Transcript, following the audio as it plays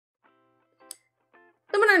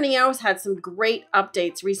Luminar Neo has had some great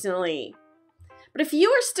updates recently. But if you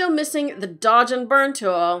are still missing the dodge and burn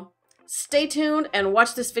tool, stay tuned and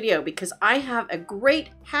watch this video because I have a great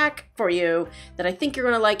hack for you that I think you're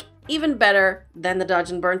going to like even better than the dodge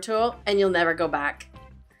and burn tool, and you'll never go back.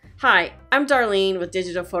 Hi, I'm Darlene with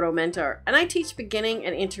Digital Photo Mentor, and I teach beginning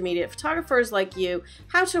and intermediate photographers like you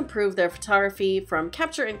how to improve their photography from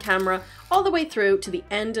capture in camera all the way through to the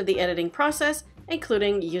end of the editing process,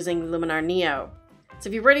 including using Luminar Neo. So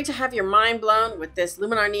if you're ready to have your mind blown with this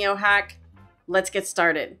Luminar Neo hack, let's get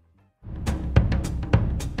started.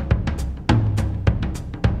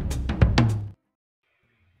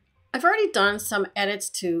 I've already done some edits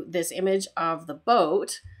to this image of the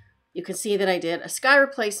boat. You can see that I did a sky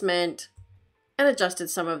replacement and adjusted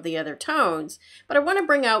some of the other tones, but I want to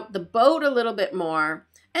bring out the boat a little bit more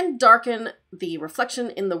and darken the reflection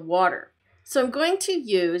in the water. So I'm going to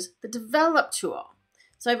use the Develop tool.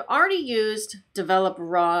 So I've already used Develop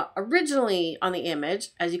Raw originally on the image,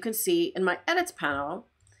 as you can see in my Edits panel,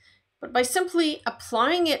 but by simply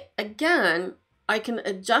applying it again, I can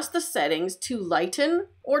adjust the settings to lighten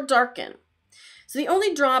or darken. So the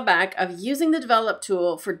only drawback of using the Develop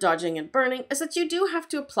tool for dodging and burning is that you do have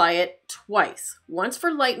to apply it twice. Once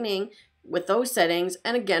for lightening with those settings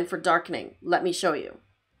and again for darkening. Let me show you.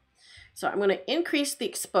 So I'm going to increase the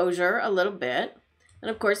exposure a little bit. And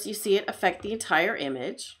of course you see it affect the entire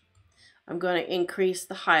image. I'm going to increase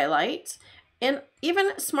the highlights and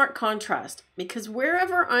even smart contrast, because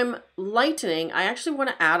wherever I'm lightening, I actually want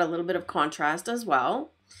to add a little bit of contrast as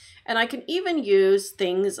well. And I can even use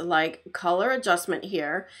things like color adjustment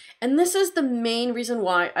here. And this is the main reason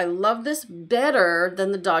why I love this better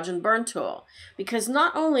than the dodge and burn tool. Because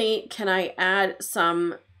not only can I add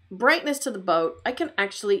some brightness to the boat, I can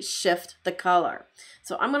actually shift the color.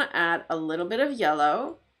 So I'm going to add a little bit of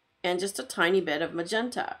yellow and just a tiny bit of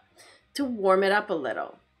magenta to warm it up a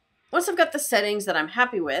little. Once I've got the settings that I'm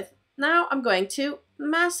happy with, now I'm going to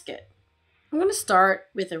mask it. I'm going to start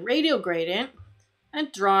with a radial gradient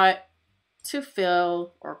and draw it to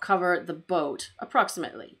fill or cover the boat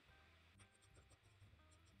approximately.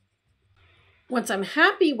 Once I'm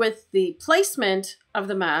happy with the placement of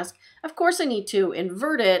the mask, of course I need to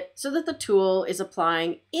invert it so that the tool is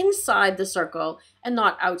applying inside the circle and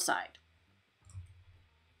not outside.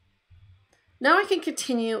 Now I can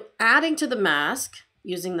continue adding to the mask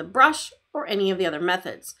using the brush or any of the other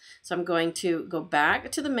methods. So I'm going to go back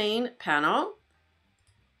to the main panel.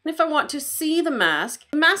 And if I want to see the mask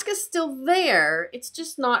is still there, it's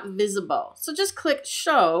just not visible. So just click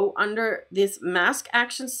Show under this Mask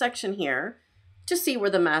Action section here to see where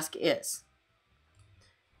the mask is.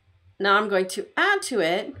 Now I'm going to add to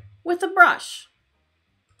it with a brush.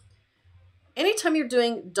 Anytime you're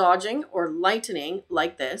doing dodging or lightening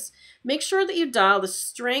like this, make sure that you dial the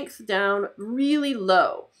strength down really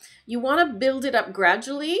low. You want to build it up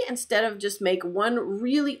gradually instead of just make one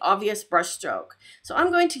really obvious brush stroke. So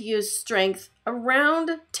I'm going to use strength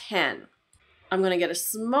around 10. I'm going to get a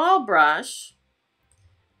small brush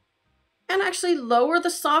and actually lower the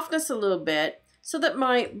softness a little bit so that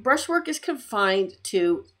my brushwork is confined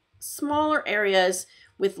to smaller areas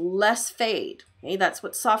with less fade. Okay, that's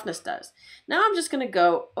what softness does. Now I'm just going to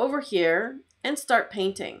go over here and start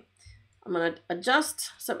painting. I'm going to adjust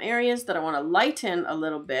some areas that I want to lighten a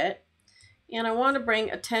little bit. And I want to bring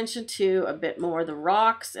attention to a bit more the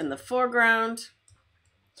rocks in the foreground.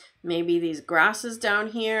 Maybe these grasses down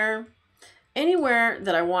here. Anywhere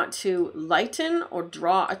that I want to lighten or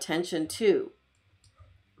draw attention to.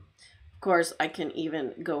 Of course, I can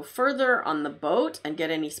even go further on the boat and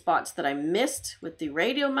get any spots that I missed with the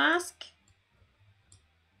radial mask.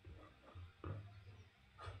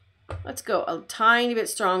 Let's go a tiny bit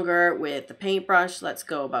stronger with the paintbrush. Let's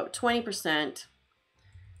go about 20%.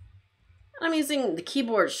 I'm using the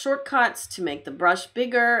keyboard shortcuts to make the brush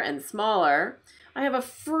bigger and smaller. I have a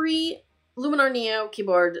free Luminar Neo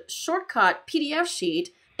keyboard shortcut PDF sheet.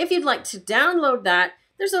 If you'd like to download that,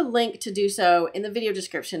 there's a link to do so in the video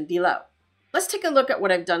description below. Let's take a look at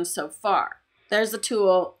what I've done so far. There's the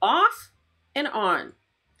tool off and on.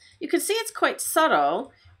 You can see it's quite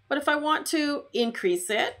subtle, but if I want to increase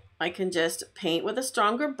it, I can just paint with a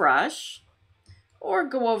stronger brush or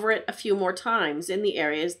go over it a few more times in the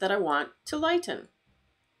areas that I want to lighten.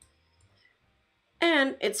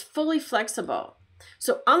 And it's fully flexible.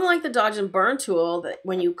 So unlike the dodge and burn tool, that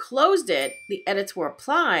when you closed it, the edits were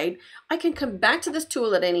applied, I can come back to this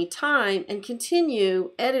tool at any time and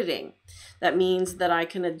continue editing. That means that I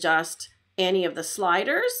can adjust any of the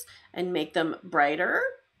sliders and make them brighter.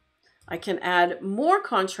 I can add more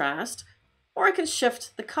contrast, or I can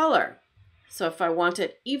shift the color. So if I want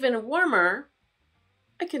it even warmer,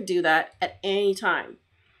 I can do that at any time.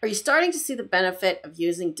 Are you starting to see the benefit of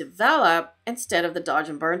using develop instead of the dodge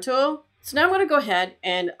and burn tool? So now I'm going to go ahead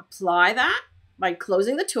and apply that by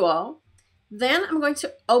closing the tool. Then I'm going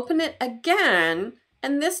to open it again,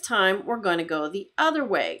 and this time we're going to go the other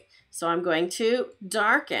way. So I'm going to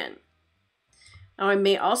darken. Now I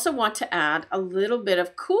may also want to add a little bit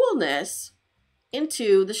of coolness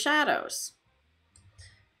into the shadows.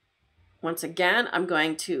 Once again, I'm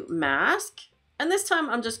going to mask, and this time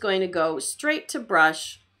I'm just going to go straight to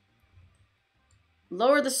brush,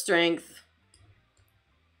 lower the strength,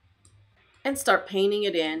 and start painting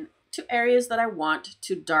it in to areas that I want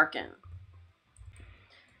to darken.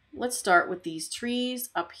 Let's start with these trees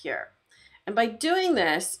up here. And by doing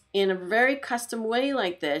this in a very custom way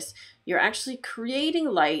like this, you're actually creating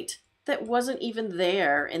light that wasn't even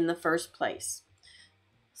there in the first place.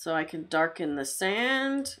 So I can darken the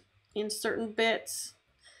sand in certain bits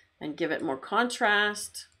and give it more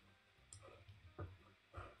contrast.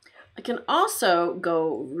 I can also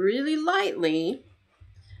go really lightly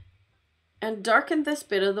and darken this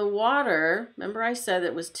bit of the water. Remember I said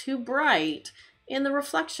it was too bright in the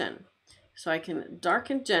reflection. So I can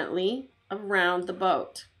darken gently around the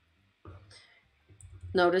boat.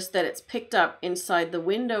 Notice that it's picked up inside the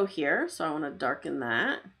window here, so I want to darken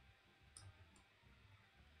that.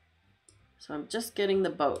 So I'm just getting the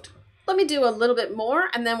boat. Let me do a little bit more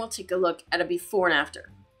and then we'll take a look at a before and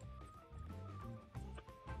after.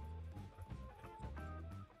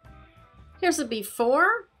 Here's a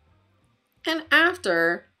before and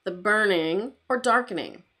after the burning or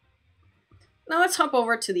darkening. Now let's hop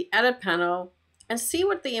over to the edit panel and see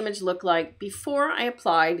what the image looked like before I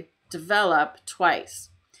applied develop twice.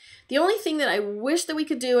 The only thing that I wish that we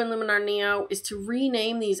could do in Luminar Neo is to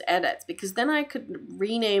rename these edits, because then I could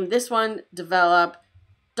rename this one develop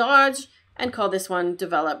dodge and call this one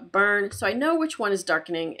develop burn, so I know which one is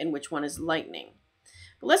darkening and which one is lightening.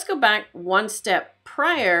 But let's go back one step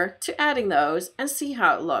prior to adding those and see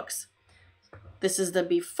how it looks. This is the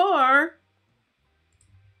before,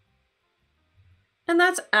 and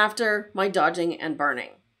that's after my dodging and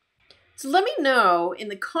burning. So let me know in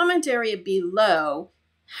the comment area below,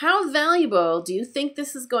 how valuable do you think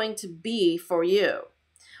this is going to be for you?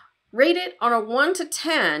 Rate it on a 1 to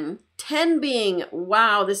 10, 10 being,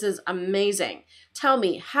 wow, this is amazing. Tell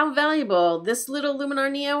me how valuable this little Luminar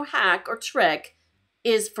Neo hack or trick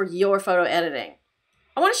is for your photo editing.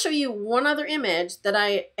 I want to show you one other image that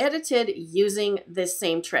I edited using this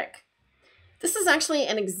same trick. This is actually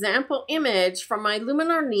an example image from my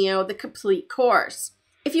Luminar Neo The Complete course.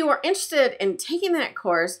 If you are interested in taking that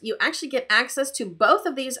course, you actually get access to both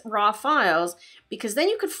of these raw files, because then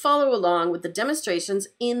you could follow along with the demonstrations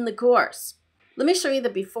in the course. Let me show you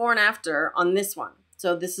the before and after on this one.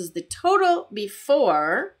 So this is the total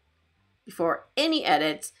before any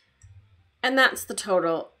edits, and that's the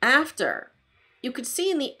total after. You could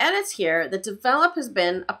see in the edits here that develop has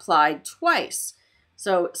been applied twice.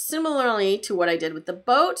 So similarly to what I did with the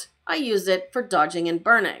boat, I used it for dodging and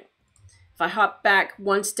burning. If I hop back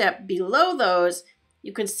one step below those,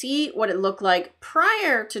 you can see what it looked like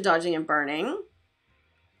prior to dodging and burning.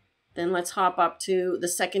 Then let's hop up to the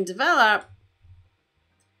second develop,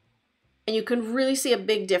 and you can really see a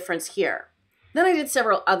big difference here. Then I did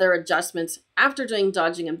several other adjustments after doing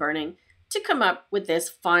dodging and burning to come up with this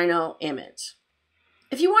final image.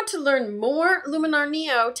 If you want to learn more Luminar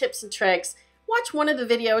Neo tips and tricks, watch one of the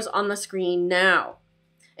videos on the screen now.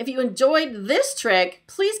 If you enjoyed this trick,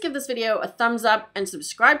 please give this video a thumbs up and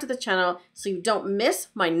subscribe to the channel so you don't miss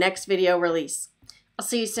my next video release. I'll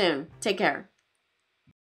see you soon. Take care.